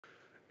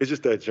it's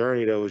just that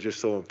journey that was just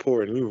so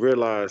important. You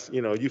realize,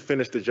 you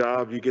finish the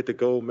job, you get the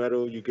gold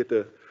medal, you get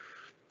the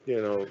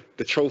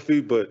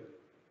trophy, but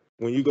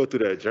when you go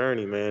through that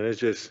journey, man, it's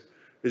just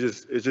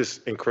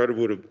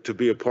incredible to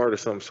be a part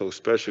of something so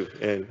special.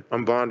 And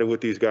I'm bonded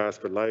with these guys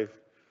for life.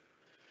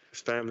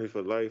 It's family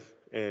for life.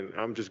 And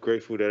I'm just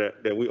grateful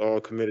that we all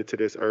committed to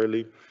this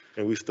early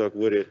and we stuck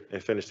with it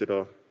and finished it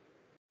off.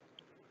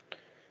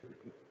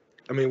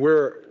 I mean,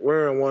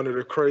 we're in one of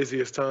the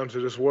craziest times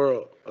of this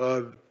world.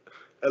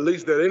 At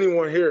least that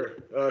anyone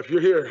here, if you're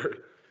here,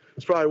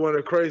 it's probably one of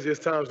the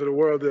craziest times of the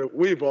world that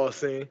we've all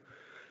seen.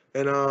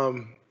 And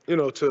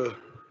to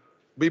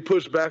be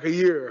pushed back a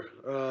year,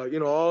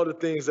 all the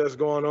things that's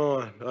going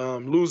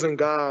on, losing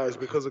guys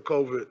because of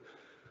COVID,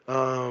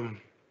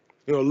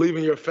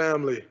 leaving your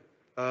family,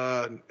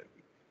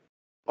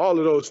 all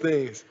of those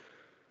things.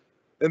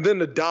 And then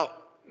the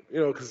doubt,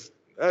 because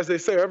as they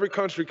say, every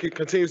country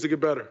continues to get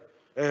better.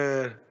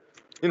 And,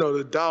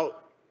 the doubt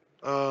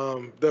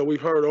that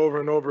we've heard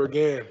over and over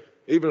again,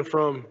 even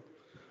from,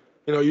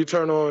 you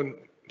turn on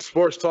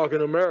sports talk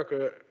in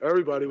America,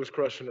 everybody was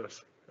crushing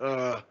us.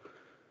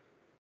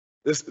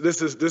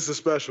 This is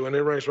special, and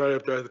it ranks right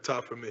up there at the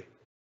top for me.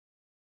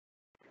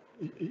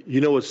 You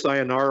know what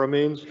sayonara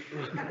means?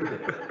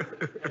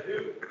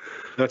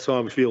 That's how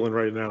I'm feeling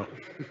right now.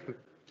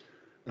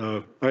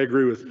 I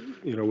agree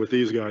with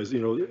these guys.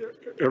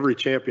 Every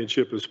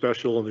championship is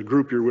special, and the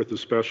group you're with is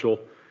special.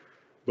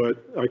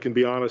 But I can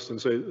be honest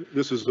and say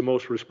this is the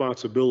most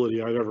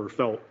responsibility I've ever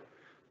felt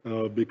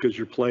because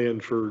you're playing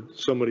for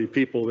so many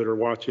people that are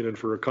watching and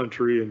for a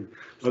country and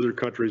other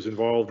countries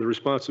involved. The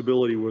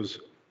responsibility was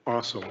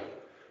awesome.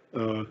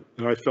 And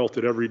I felt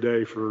it every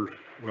day for,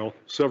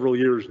 several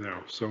years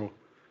now. So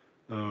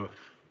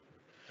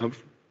I'm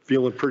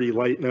feeling pretty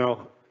light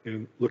now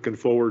and looking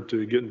forward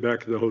to getting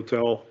back to the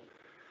hotel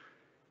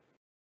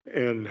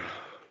and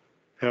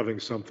having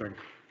something.